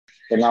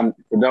but I'm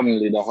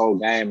predominantly the whole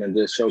game and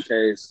just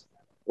showcase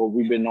what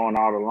we've been knowing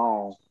all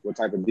along, what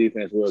type of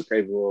defense we're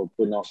capable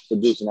of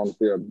producing on the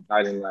field,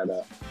 night in, night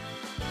out.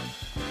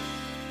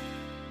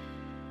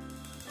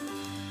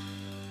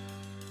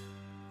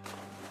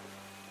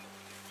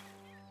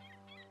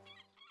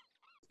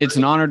 It's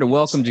an honor to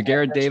welcome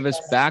Gareddavis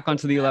back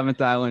onto the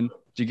 11th Island.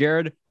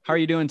 Jared, how are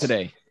you doing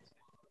today?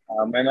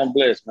 Man, I'm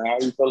blessed, man. How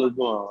you fellas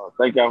doing?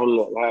 Thank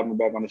y'all for having me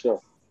back on the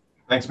show.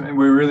 Thanks, man.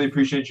 We really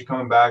appreciate you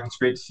coming back. It's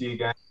great to see you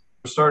again.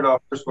 We'll start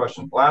off, first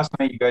question. Last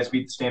night, you guys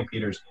beat the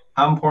Stampeders.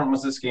 How important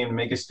was this game to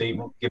make a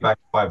statement, get back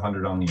to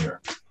 500 on the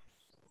year? It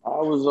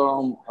was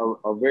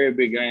a very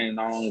big game,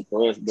 not only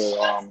for us,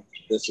 but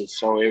just to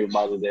show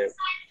everybody that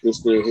we're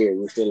still here.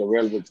 We're still a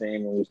relevant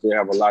team, and we still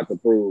have a lot to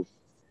prove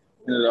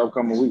in the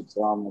upcoming weeks.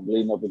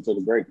 Leading up into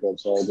the Grey Cup.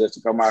 So just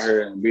to come out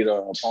here and beat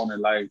an opponent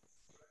like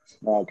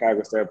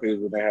Calgary Stampeders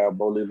when they have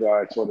Bo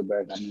Levi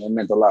quarterback, it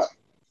meant a lot.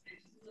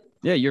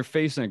 Yeah, you're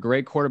facing a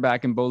great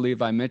quarterback in Bo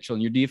Levi Mitchell,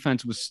 and your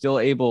defense was still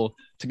able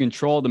to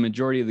control the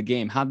majority of the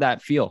game. How'd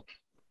that feel?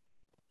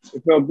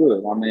 It felt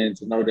good.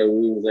 To know that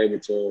we was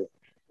able to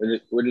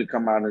really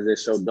come out and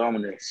just show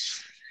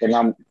dominance, but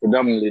I'm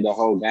predominantly the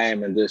whole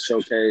game and just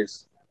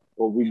showcase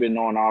what we've been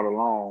knowing all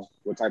along,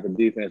 what type of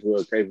defense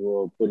we're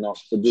capable of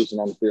producing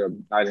on the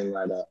field, night in,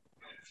 night out.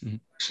 And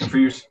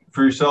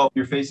for yourself,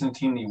 you're facing a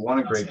team that you won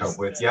a Grey Cup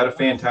with. You had a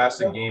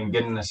fantastic game,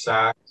 getting a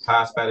sack,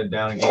 pass batted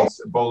down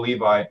against Bo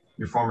Levi,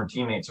 your former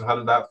teammate. So how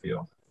did that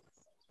feel?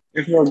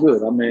 It felt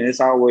good.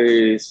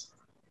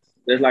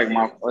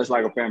 It's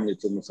like a family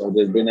to me. So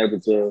just being able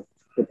to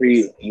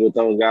compete with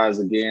those guys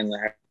again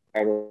and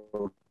have a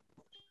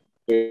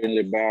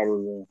friendly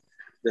battles and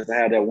just to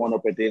have that one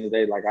up at the end of the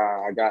day, like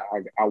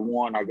I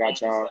won, I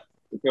got y'all.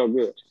 It felt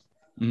good.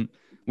 Mm-hmm.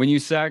 When you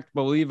sacked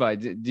Bo Levi,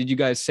 did you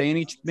guys say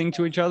anything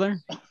to each other?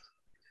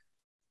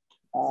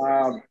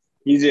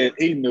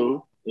 He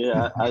knew.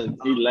 Yeah,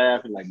 he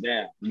laughed like,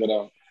 damn. But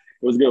it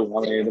was good.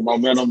 The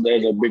momentum,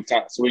 there's a big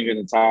swing in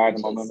the tide,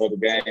 the momentum of the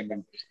game,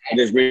 and it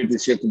just really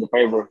shifted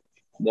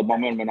the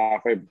momentum in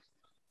our favor.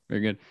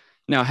 Very good.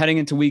 Now, heading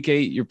into week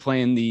 8, you're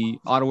playing the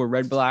Ottawa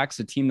Red Blacks,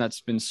 a team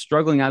that's been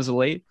struggling as of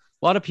late.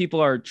 A lot of people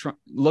are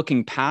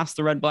looking past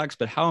the Red Blacks,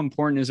 but how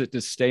important is it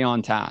to stay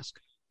on task?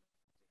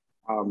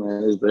 Oh,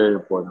 man, it's very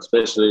important,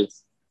 especially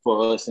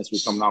for us since we're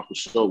coming off a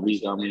short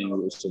week.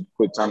 It's a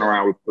quick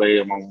turnaround. We play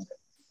them on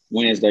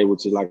Wednesday,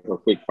 which is like a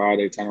quick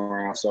 5-day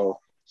turnaround. So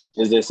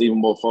it's just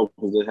even more focus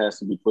that has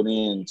to be put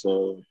in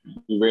to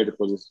be ready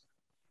for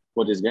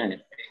this game.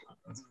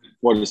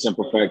 For the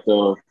simple fact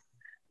of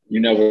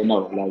you never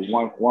know.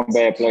 Like one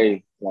bad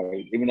play,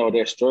 like even though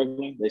they're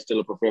struggling, they're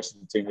still a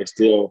professional team. They're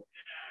still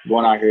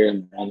going out here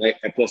and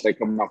plus they're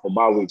coming off a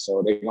bye week,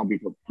 so they're gonna be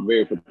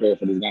very prepared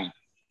for this game.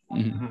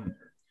 Mm-hmm.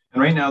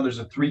 And right now, there's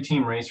a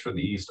 3-team race for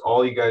the East.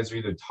 All you guys are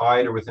either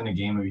tied or within a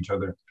game of each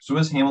other. So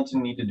what does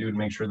Hamilton need to do to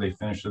make sure they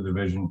finish the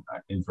division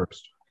in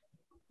first?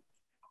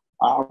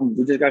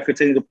 We just got to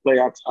continue to play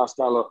our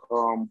style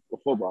of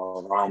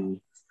football.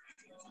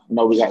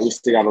 We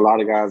still got a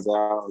lot of guys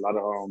out.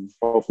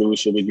 Hopefully we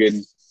should be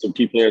getting some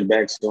key players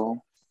back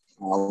soon.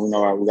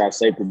 We got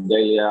safety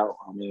daily out.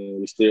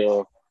 We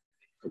still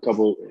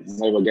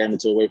maybe a game or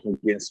two away from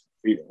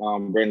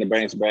getting Brandon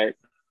Banks back.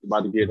 We're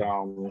about to get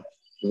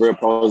Real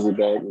Posey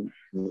back.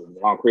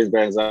 Chris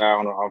Banks out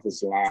on the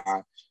offensive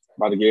line.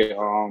 About to get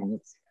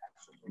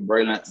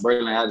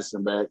Braylon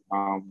Addison back.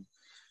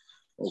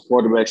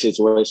 Quarterback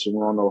situation, we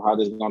don't know how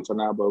this is going to turn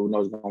out, but we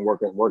know it's going to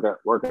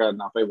work out in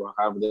our favor,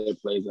 however that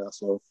plays out.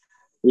 So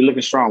we're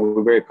looking strong.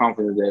 We're very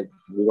confident that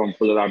we're going to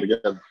pull it out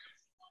together.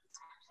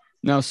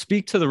 Now,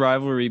 speak to the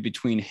rivalry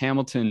between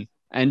Hamilton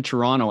and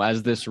Toronto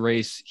as this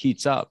race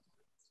heats up.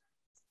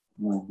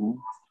 Mm-hmm.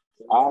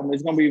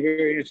 It's going to be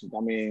very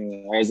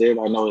interesting. As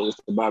everybody knows,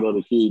 it's the battle of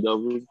the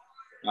QEW.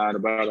 The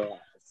battle.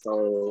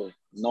 So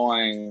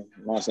knowing,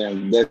 that's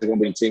going to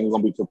be the team we're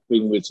going to be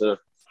competing with to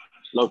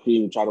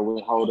low-key try to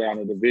hold down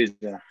the division.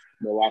 But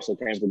we also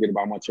can't forget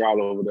about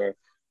Montreal over there.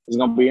 It's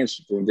going to be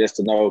interesting just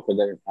to know because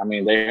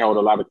they hold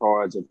a lot of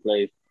cards at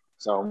play.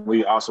 So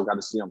we also got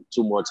to see them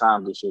 2 more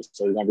times this year.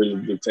 So it's going to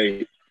really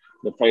dictate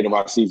the fate of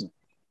our season.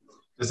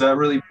 Does that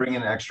really bring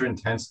an extra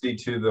intensity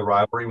to the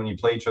rivalry when you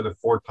play each other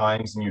 4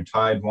 times and you're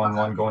tied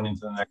 1-1 going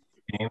into the next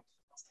game?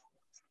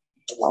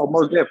 Oh,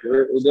 most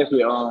definitely. It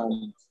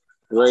definitely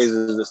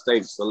raises the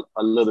stakes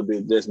a little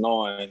bit, just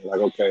knowing, like,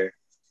 okay,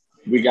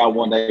 we got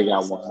one, they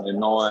got one, and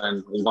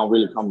knowing it's going to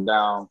really come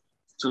down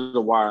to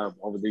the wire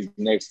over these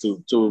next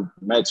two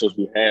matchups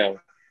we have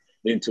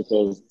into,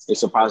 because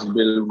it's a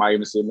possibility we might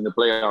even see them in the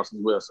playoffs as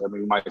well. So,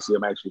 we might see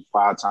them actually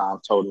 5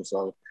 times total.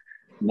 So,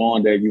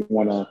 knowing that you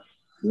want to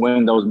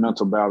win those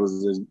mental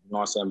battles is,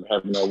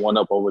 having a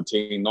one-up over a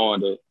team,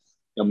 knowing that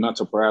the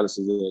mental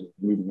paralysis is,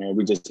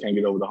 we just can't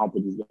get over the hump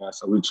with these guys.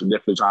 So, we should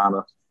definitely trying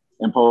to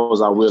impose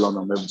our will on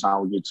them every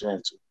time we get a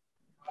chance to.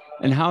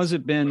 And how has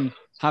it been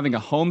having a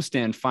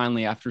homestand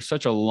finally after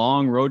such a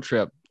long road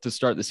trip to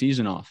start the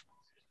season off?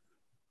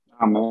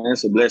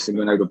 It's a blessing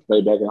being able to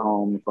play back at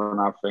home in front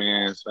of our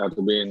fans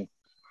after being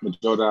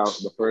majority of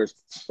the first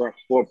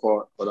four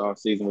part of the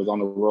season was on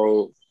the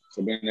road.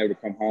 So being able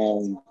to come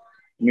home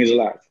means a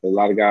lot. A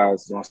lot of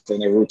guys, you know what I'm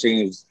saying, their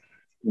routines,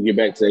 you get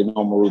back to their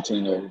normal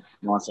routine of, you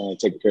know what I'm saying,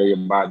 taking care of your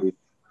body,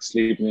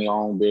 sleeping in your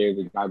own bed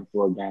the night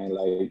before a game.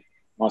 Like, you know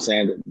what I'm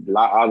saying,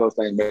 all those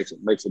things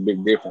makes a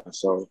big difference.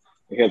 So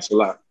it helps a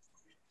lot.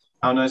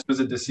 How nice was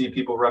it to see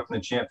people repping the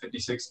Champ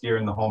 56 gear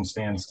in the home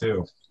stands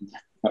too?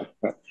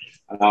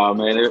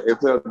 Man, it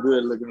felt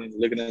good looking in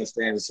the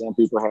stands. Some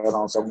people had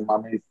on some of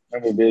my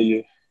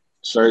memorabilia,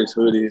 shirts,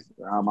 hoodies.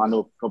 I know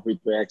a couple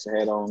people actually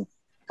had on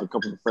a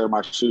couple of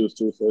my shoes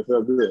too, so it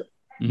felt good.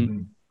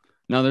 Mm-hmm.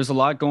 Now, there's a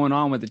lot going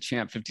on with the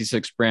Champ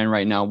 56 brand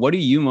right now. What are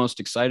you most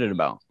excited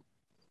about?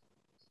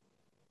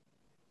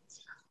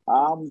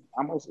 I'm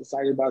most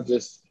excited about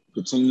just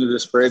continuing to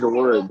spread the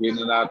word, getting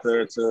it out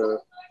there to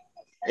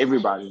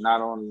everybody,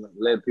 not only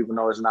let people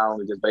know it's not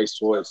only just based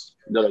towards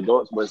the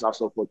adults, but it's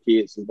also for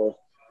kids and for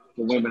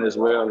women as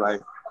well.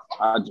 Like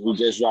we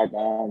just dropped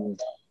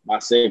my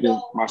second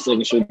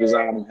shoe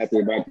design. I'm happy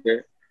about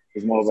that.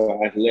 It's more of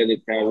an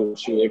athletic casual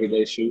shoe,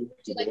 everyday shoe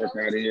to work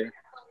out in here.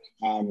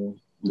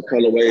 The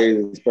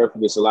colorway is perfect.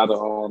 There's a lot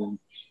of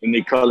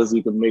unique colors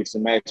you can mix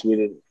and match with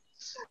it.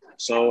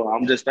 So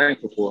I'm just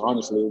thankful for,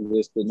 honestly,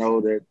 just to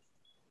know that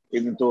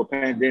even through a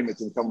pandemic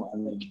and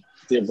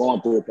still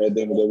going through a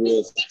pandemic, that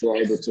we're still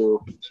able to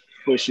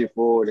push it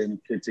forward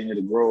and continue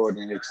to grow it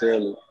and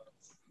excel it.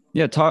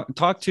 Yeah,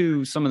 talk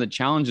to some of the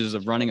challenges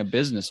of running a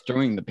business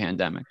during the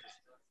pandemic.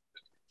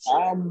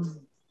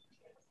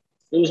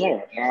 It was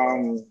hard.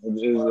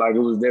 It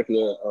was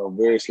definitely a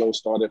very slow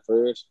start at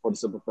first, for the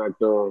simple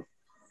fact of,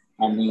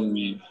 for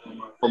me,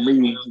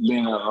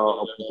 being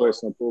a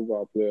professional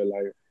football player,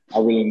 like I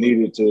really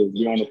needed to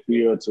be on the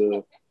field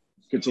to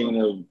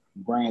continue to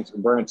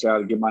branch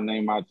out, get my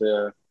name out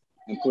there,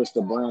 and push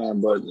the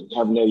brand. But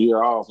having that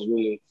year off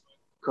really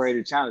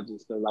created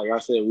challenges. Because, like I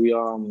said, we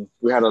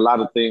had a lot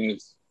of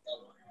things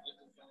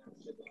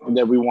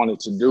that we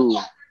wanted to do,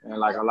 and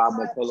like a lot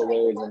more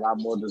colorways, a lot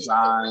more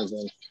designs,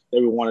 and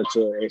that we wanted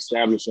to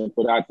establish and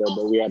put out there.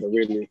 But we had to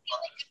really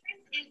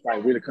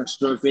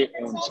construct it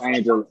and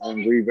change it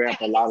and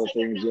revamp a lot of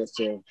things just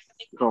to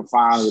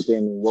confine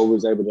within what we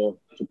was able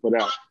to put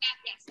out.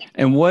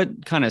 And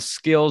what kind of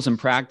skills and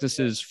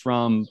practices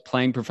from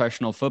playing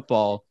professional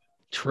football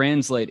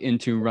translate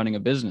into running a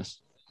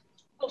business?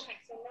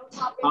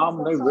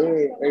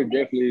 They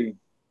definitely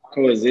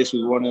coexist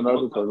with one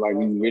another, because like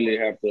you really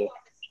have to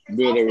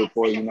build a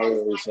rapport. You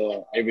know, it's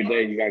every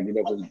day you gotta get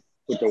up and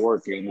put the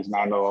work in. It's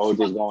not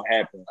just gonna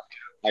happen.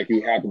 Like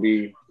you have to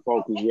be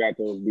focused. You have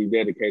to be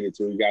dedicated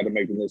to it. You got to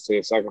make the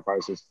necessary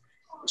sacrifices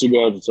to be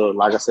able to,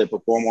 like I said,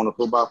 perform on the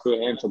football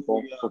field and to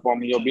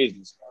perform in your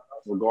business,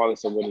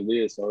 regardless of what it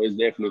is. So it's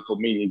definitely, for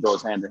me, it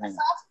goes hand in hand.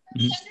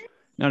 Mm-hmm.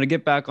 Now, to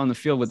get back on the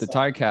field with the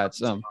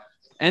Ticats,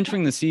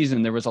 entering the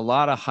season, there was a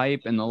lot of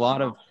hype and a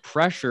lot of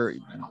pressure,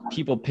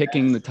 people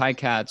picking the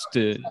Ticats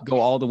to go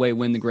all the way,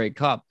 win the Grey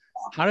Cup.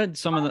 How did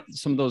some of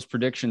those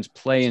predictions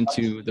play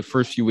into the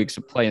first few weeks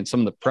of play and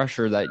some of the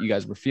pressure that you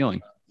guys were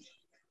feeling?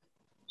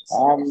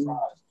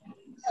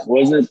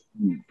 Was it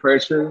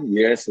pressure?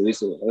 Yes,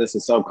 it's a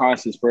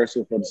subconscious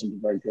pressure for the simple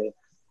fact that,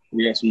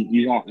 yes,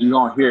 you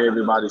don't hear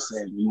everybody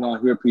saying it. You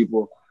don't hear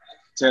people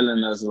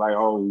telling us like,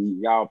 oh,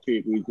 y'all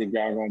pick, we think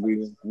y'all gonna be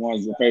the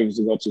ones the favorites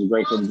to go to the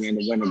Grey Cup again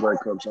to win the Grey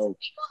Cup. So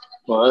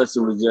for us,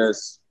 it was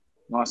just,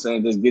 you know what I'm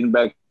saying, just getting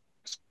back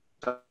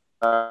to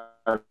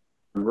our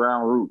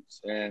ground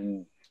roots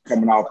and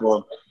coming off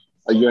of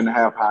a year and a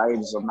half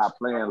hiatus of not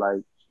playing,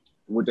 like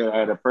with that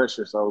added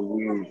pressure. So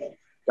we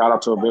got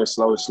off to a very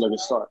sluggish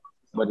start.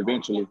 But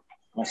eventually,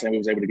 I'm saying we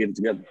was able to get it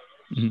together.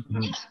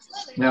 Mm-hmm.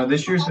 Now,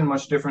 this year's been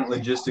much different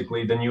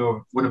logistically than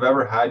you would have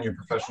ever had in your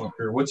professional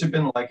career. What's it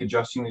been like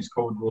adjusting these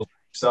COVID rules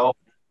yourself,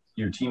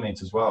 your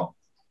teammates as well?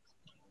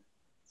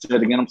 Say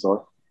it again, I'm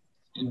sorry.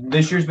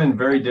 This year's been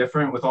very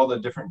different with all the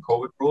different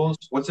COVID rules.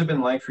 What's it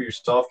been like for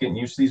yourself getting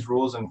used to these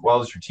rules, and well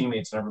as your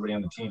teammates and everybody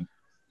on the team?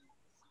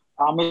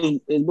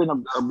 It's been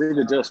a big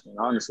adjustment,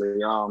 honestly.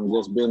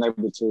 Just being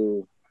able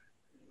to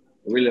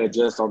really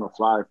adjust on the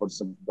fly for the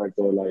simple fact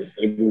that, like,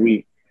 every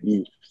week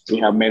we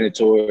have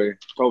mandatory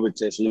COVID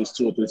tests at least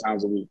 2 or 3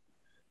 times a week.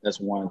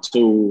 That's one.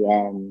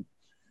 2,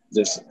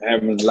 just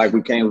having, like,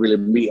 we can't really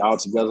meet all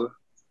together,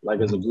 like,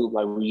 as a group,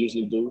 like we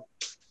usually do.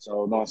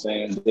 So, you know what I'm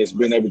saying? Just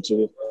being able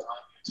to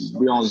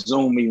be on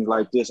Zoom meetings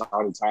like this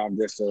all the time,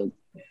 just to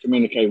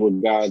communicate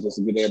with guys, just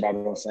to get everybody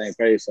on the same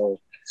page. So,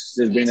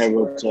 just being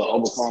able to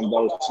overcome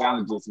those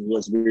challenges is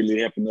what's really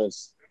helping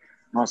us, you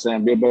know what I'm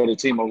saying, be a better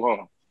team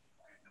overall.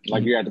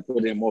 Like, you have to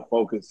put in more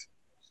focus,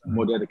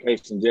 more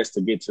dedication just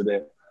to get to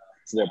that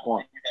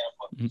point.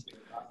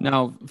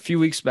 Now, a few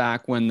weeks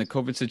back when the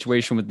COVID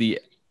situation with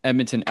the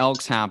Edmonton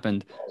Elks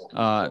happened,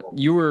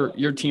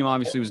 your team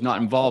obviously was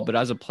not involved, but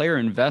as a player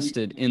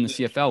invested in the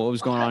CFL, what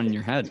was going on in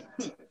your head?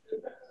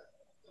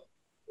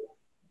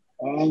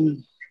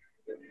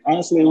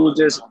 Honestly, it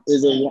was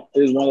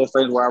one of those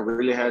things where I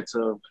really had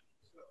to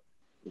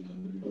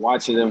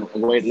watch it and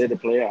let it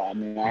play out.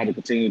 I had to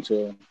continue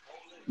to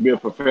be a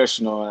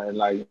professional and,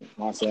 like, you know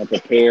what I'm saying,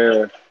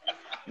 prepare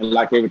and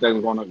like everything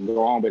was going to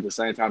go on, but at the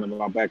same time, in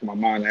my back of my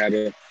mind, I had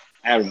to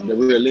have the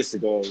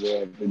realistic of,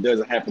 well, if it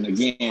doesn't happen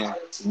again,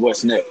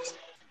 what's next?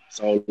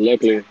 So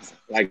luckily,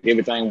 like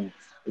everything,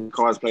 the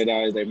cards played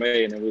out as they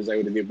made, and it was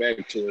able to get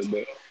back to it.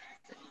 But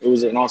it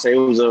was, and I'll say it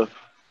was a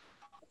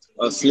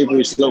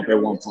slippery slope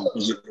at one point.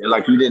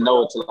 Like you didn't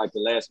know until like the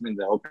last minute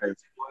that, okay,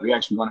 we're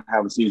actually going to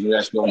have a season. We're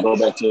actually going to go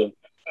back to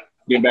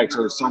get back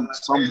to some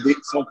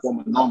form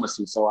of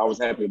normalcy. So I was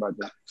happy about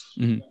that.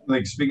 Mm-hmm.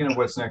 Like speaking of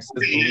what's next,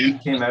 has the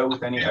league came out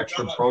with any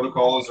extra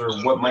protocols or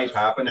what might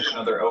happen if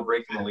another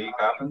outbreak in the league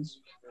happens?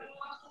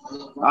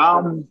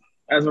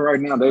 As of right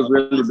now, they've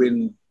really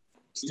been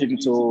sticking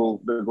to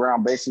the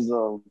ground basis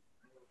of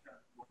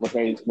what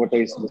they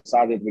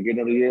decided at the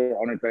beginning of the year.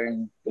 Only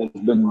thing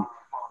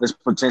that's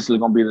potentially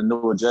going to be the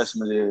new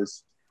adjustment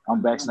is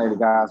unvaccinated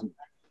guys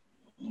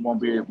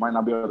might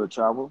not be able to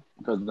travel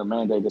because of the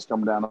mandate that's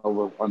coming down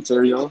over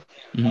Ontario.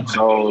 Mm-hmm.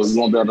 So you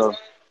won't be able to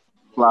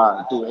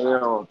fly through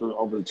air or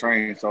over the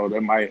train. So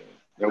they'll take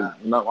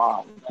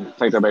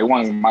that back.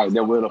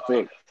 That will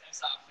affect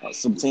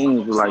some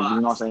teams. Like,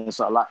 you know what I'm saying?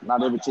 So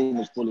not every team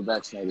is fully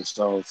vaccinated.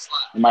 So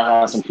you might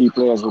have some key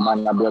players who might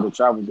not be able to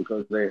travel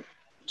because they're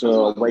to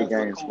away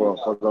games for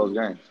those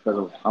games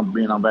because of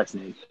being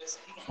unvaccinated.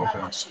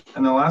 Okay.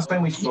 And the last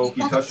time we spoke,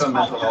 you touched on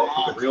mental health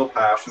with a real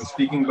passion,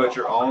 speaking about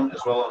your own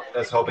as well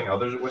as helping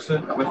others with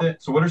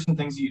it. So what are some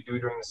things that you do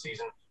during the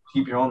season to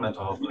keep your own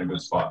mental health in a good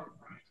spot?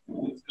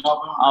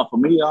 For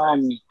me,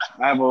 I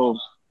have a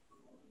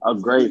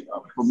great,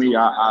 for me,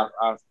 I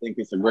think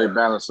it's a great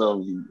balance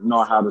of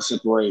knowing how to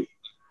separate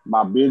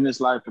my business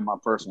life and my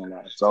personal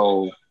life.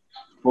 So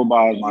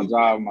football is my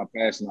job, my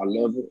passion, I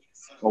love it.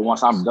 But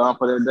once I'm done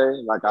for that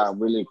day, like I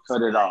really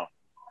cut it off.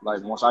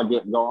 Like once I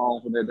go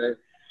home for that day,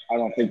 I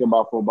don't think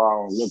about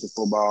football, look at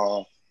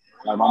football.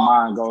 Like my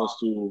mind goes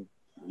to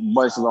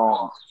basically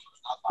on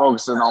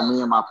focusing on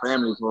me and my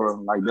family for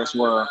like that's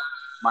where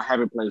my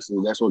happy place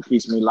is. That's what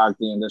keeps me locked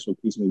in. That's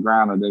what keeps me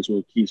grounded. That's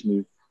what keeps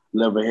me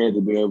level head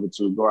to be able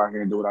to go out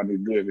here and do what I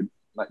need to do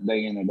like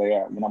day in and day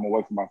out when I'm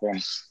away from my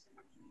family.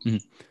 Mm-hmm.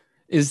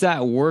 Is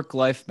that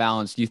work-life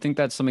balance? Do you think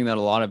that's something that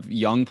a lot of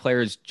young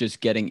players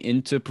just getting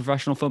into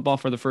professional football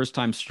for the first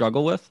time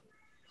struggle with?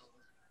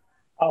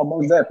 Oh,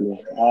 most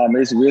definitely.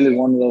 It's really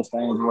one of those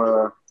things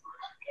where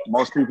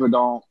most people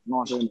don't, you know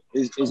what I'm saying?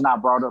 It's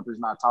not brought up, it's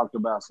not talked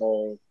about.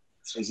 So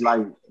it's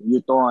like you're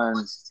throwing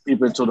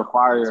people into the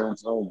fire. And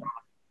so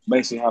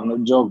basically having a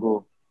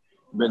juggle,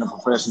 being a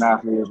professional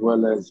athlete as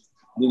well as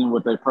dealing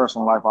with their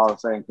personal life all the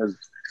same. Because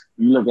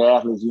you look at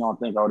athletes, you don't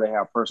think, oh, they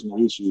have personal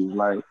issues.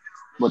 Like,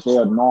 but they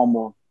are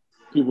normal.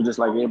 People just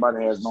like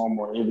everybody has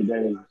normal,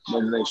 everyday,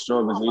 day-to-day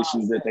struggles,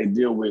 issues that they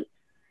deal with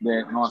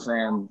that, you know what I'm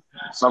saying,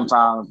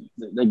 sometimes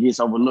that gets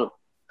overlooked.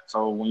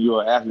 So when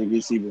you're an athlete,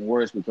 it's even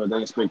worse because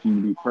they expect you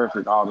to be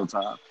perfect all the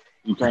time.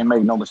 You can't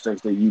make no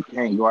mistakes, that you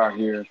can't go out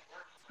here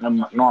and,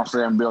 you know what I'm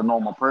saying, be a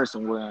normal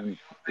person when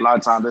a lot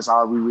of times that's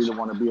all we really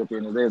want to be at the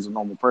end of the day is a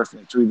normal person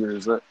and treat it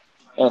as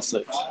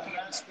such.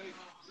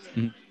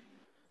 Mm-hmm.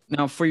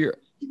 Now, for your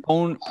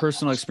own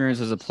personal experience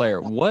as a player,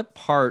 what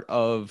part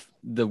of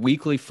the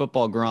weekly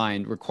football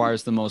grind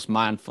requires the most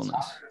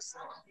mindfulness?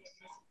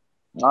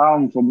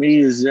 For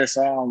me, it's just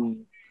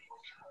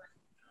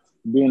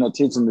being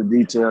attention to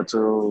detail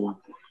to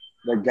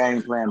the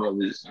game plan that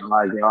we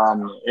like.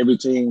 Every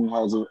team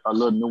has a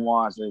little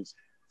nuance that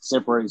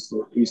separates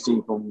each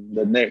team from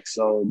the next.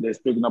 So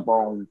just picking up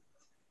on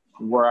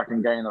where I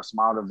can gain a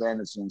small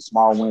advantage and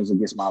small wins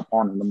against my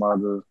opponent. The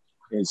mother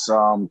is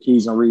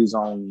keys and reads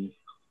on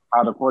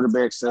how the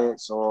quarterback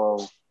sets, or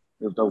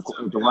if the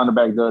running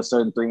back does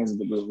certain things,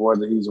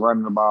 whether he's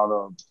running about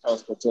a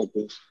pass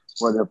protector,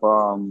 whether if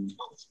the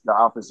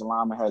offensive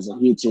lineman has a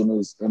hitch in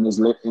his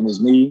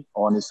knee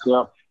or in his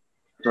step,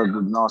 to, you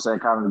know what I'm saying,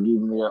 kind of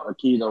give me a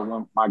key to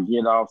when my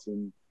get offs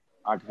and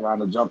I can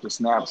kind of jump the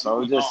snap.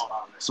 So it's just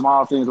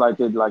small things like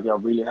that, like I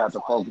really have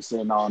to focus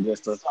in on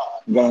just to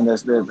gain that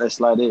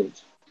slight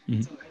edge.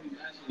 Mm-hmm.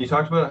 You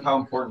talked about how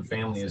important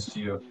family is to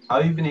you.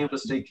 How have you been able to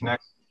stay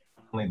connected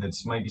with family that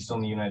might be still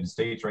in the United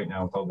States right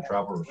now with all the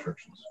travel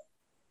restrictions?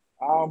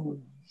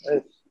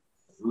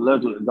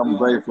 Luckily, I'm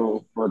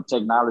grateful for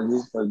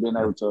technology, for being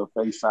able to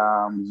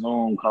FaceTime,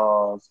 Zoom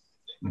calls,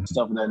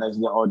 stuff like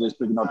that, or just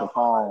picking up the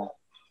phone.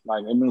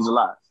 Like, it means a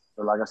lot.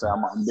 So, like I said,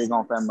 I'm big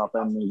on family. My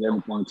family means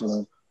everything to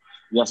me.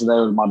 Yesterday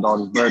was my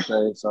daughter's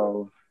birthday,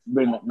 so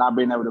not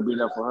being able to be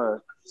there for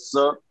her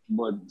sucked,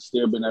 but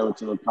still being able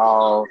to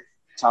call,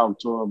 talk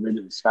to her,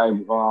 video,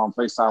 Skype,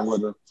 FaceTime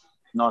with her,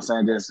 you know what I'm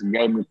saying, just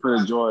gave me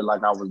pure joy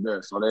like I was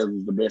there. So that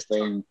was the best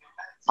thing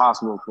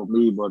possible for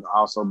me, but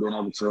also being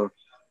able to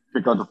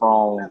pick up the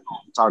phone,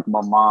 talk to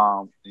my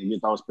mom, and get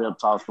those pep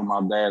talks from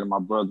my dad and my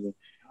brother,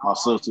 my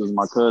sisters,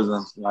 my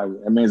cousins. Like,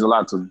 it means a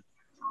lot to me.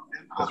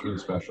 That's really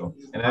special.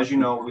 And as you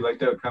know, we like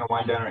to kind of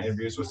wind down our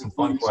interviews with some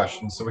fun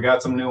questions. So we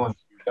got some new ones.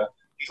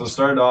 So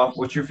start off,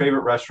 what's your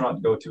favorite restaurant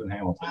to go to in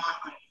Hamilton?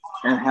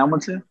 In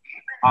Hamilton?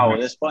 Oh,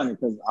 that's funny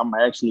because I'm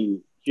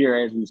actually here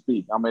as we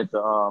speak. I'm at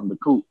the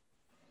Coop.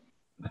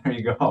 There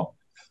you go.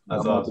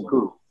 That's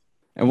awesome.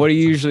 And what do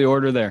you usually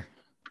order there?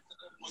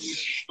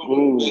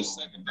 Ooh,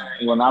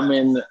 when I'm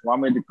in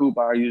the coop,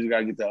 I usually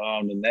gotta get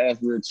the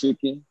Nashville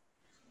chicken,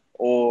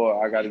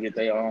 or I gotta get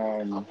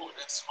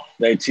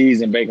they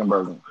cheese and bacon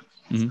burger.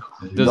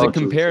 Mm-hmm. Does it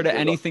compare to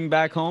anything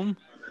back home?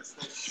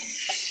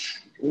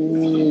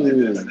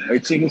 Ooh, they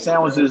chicken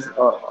sandwiches.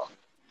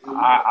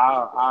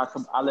 I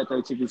let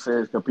their chicken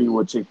sandwiches compete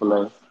with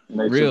Chick-fil-A and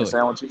their chicken Really?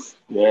 sandwiches.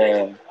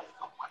 Yeah,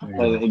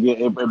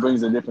 it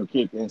brings a different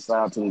kick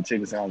inside to the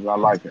chicken sandwich. I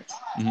like it.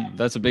 Mm-hmm.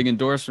 That's a big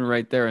endorsement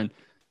right there. And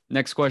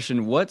next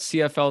question: what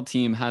CFL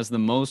team has the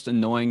most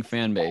annoying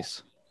fan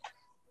base?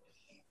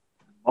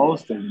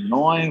 Most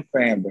annoying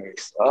fan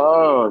base.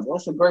 Oh,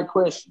 that's a great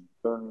question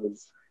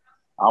because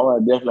I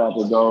would definitely have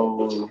to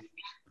go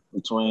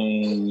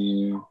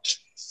between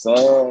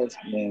Sass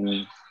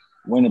and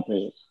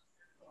Winnipeg.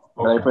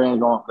 Okay. They fans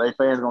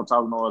gonna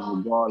talk noise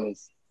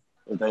regardless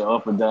if they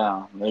up or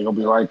down. They gonna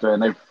be right there,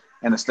 and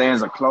the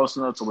stands are close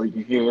enough to where you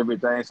can hear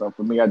everything. So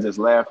for me, I just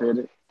laugh at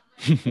it.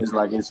 It's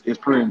like it's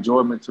pure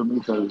enjoyment to me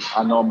because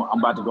I know I'm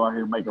about to go out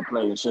here and make a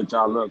play and shut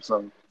y'all up.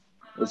 So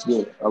it's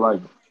good. I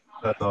like it.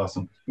 That's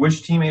awesome.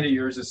 Which teammate of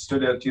yours has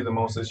stood out to you the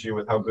most this year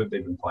with how good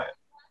they've been playing?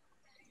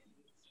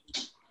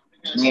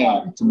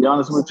 Yeah, to be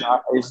honest with you, I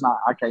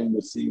can't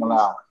even single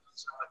out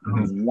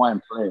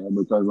one player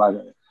because like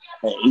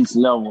at each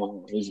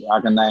level I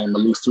can name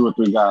at least 2 or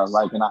 3 guys.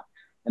 Like if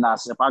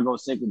I go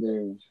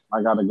secondary,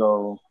 I gotta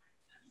go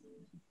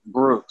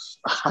Brooks.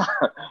 I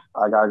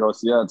gotta go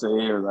Seattle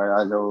Ayers. I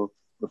gotta go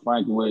with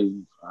Frankie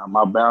Williams.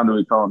 My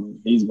boundary corner,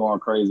 he's going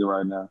crazy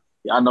right now.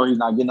 I know he's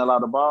not getting a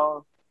lot of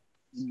balls,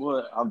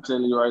 but I'm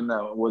telling you right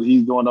now, what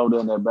he's doing over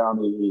there in that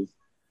boundary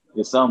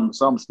is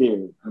something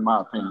scary, in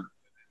my opinion.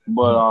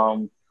 But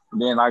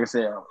then, like I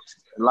said,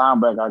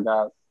 linebacker, I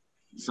got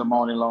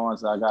Simone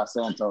Lawrence, I got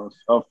Santos.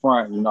 Up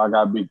front, I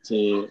got Big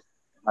Ted,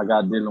 I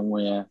got Dylan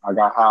Wynn, I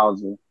got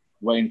Hauser,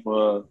 waiting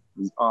for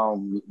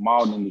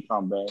Malden to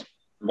come back.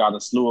 We got a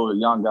slew of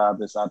young guys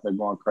that's out there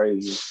going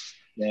crazy.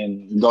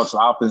 Then you go to the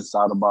offensive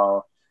side of the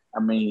ball. I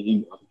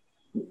mean,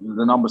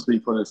 the numbers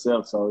speak for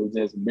themselves. So it's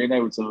just being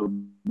able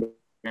to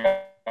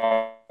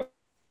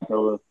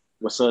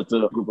with such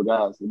a group of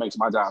guys, it makes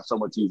my job so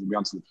much easier, to be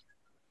honest with you.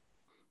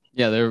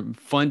 Yeah, they're a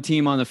fun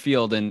team on the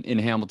field in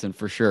Hamilton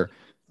for sure.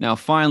 Now,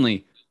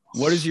 finally,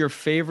 what is your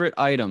favorite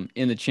item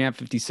in the Champ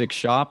 56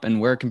 shop and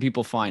where can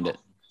people find it?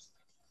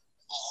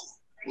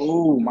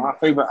 Ooh, my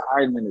favorite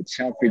item in the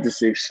Champ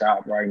 56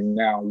 shop right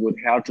now would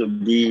have to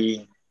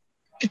be,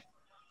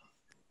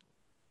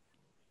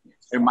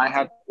 it might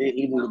have to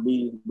either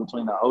be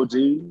between the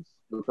OGs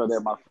because they're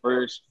my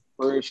first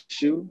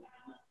shoe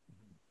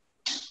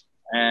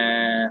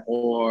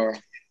or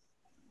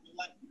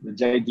the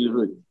JG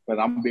hoodie. But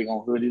I'm big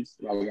on hoodies.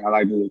 I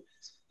like to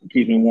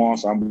keep me warm,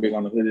 so I'm big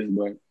on the hoodies.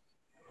 But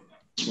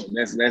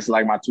that's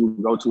like my 2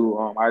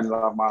 go-to items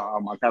off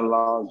my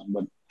catalog.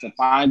 But to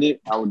find it,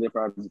 I would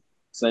definitely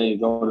say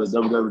go to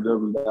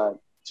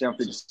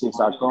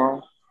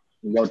www.champ56.com.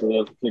 You go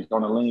to click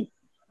on the link.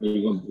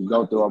 You can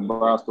go through and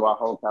browse through our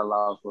whole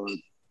catalog from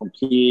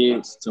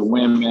kids to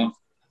women,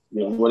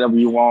 whatever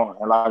you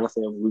want. And like I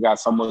said, we got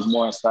so much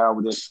more in style.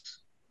 We just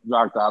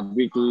dropped our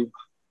victory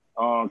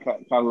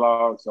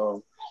catalog,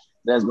 so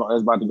that's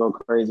about to go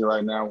crazy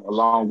right now.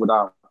 Along with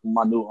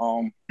my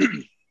new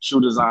shoe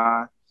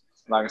design,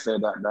 like I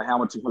said, the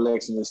Hamilton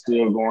collection is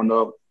still going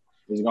up.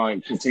 It's going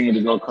to continue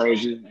to go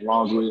crazy as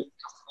long as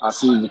our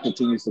season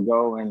continues to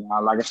go. And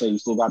like I said, you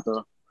still got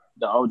the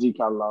OG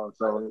catalog,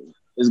 so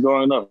it's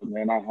going up,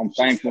 man. I'm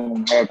thankful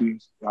and happy.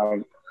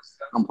 Like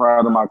I'm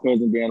proud of my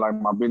cousin being like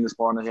my business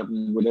partner,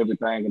 helping me with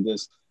everything and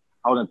just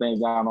holding things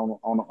down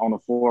on the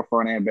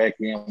forefront and back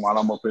end while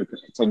I'm up here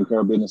taking care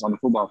of business on the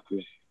football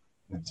field.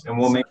 And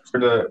we'll make sure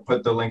to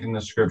put the link in the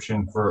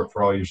description for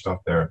all your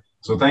stuff there.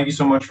 So thank you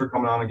so much for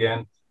coming on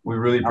again. We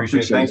really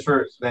appreciate it.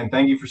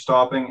 Thank you for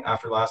stopping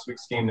after last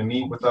week's game to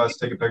meet with us,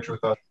 take a picture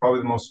with us. Probably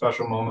the most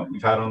special moment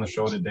we've had on the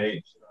show to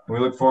date. And we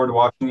look forward to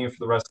watching you for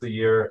the rest of the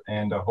year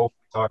and hopefully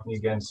talking to you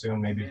again soon,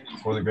 maybe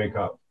before the Grey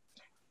Cup.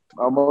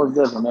 Most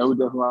definitely, man. We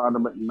definitely want to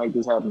make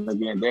this happen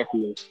again.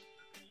 Definitely.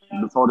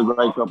 Before the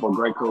Grey Cup or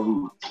Grey Cup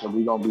week,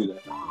 we gonna be there.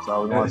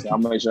 So I'll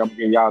make sure I'm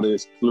getting y'all the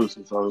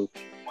exclusive. So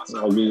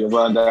I'll give you a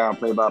rundown,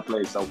 play by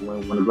play. So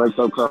when the Grey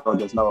Cup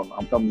comes, just know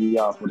I'm coming to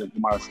y'all for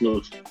my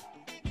exclusive.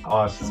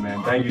 Awesome,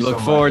 man. Thank you so much.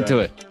 Look forward to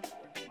it.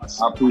 I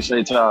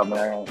appreciate y'all,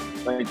 man.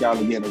 Thank y'all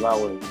again as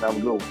always. Have a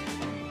good one.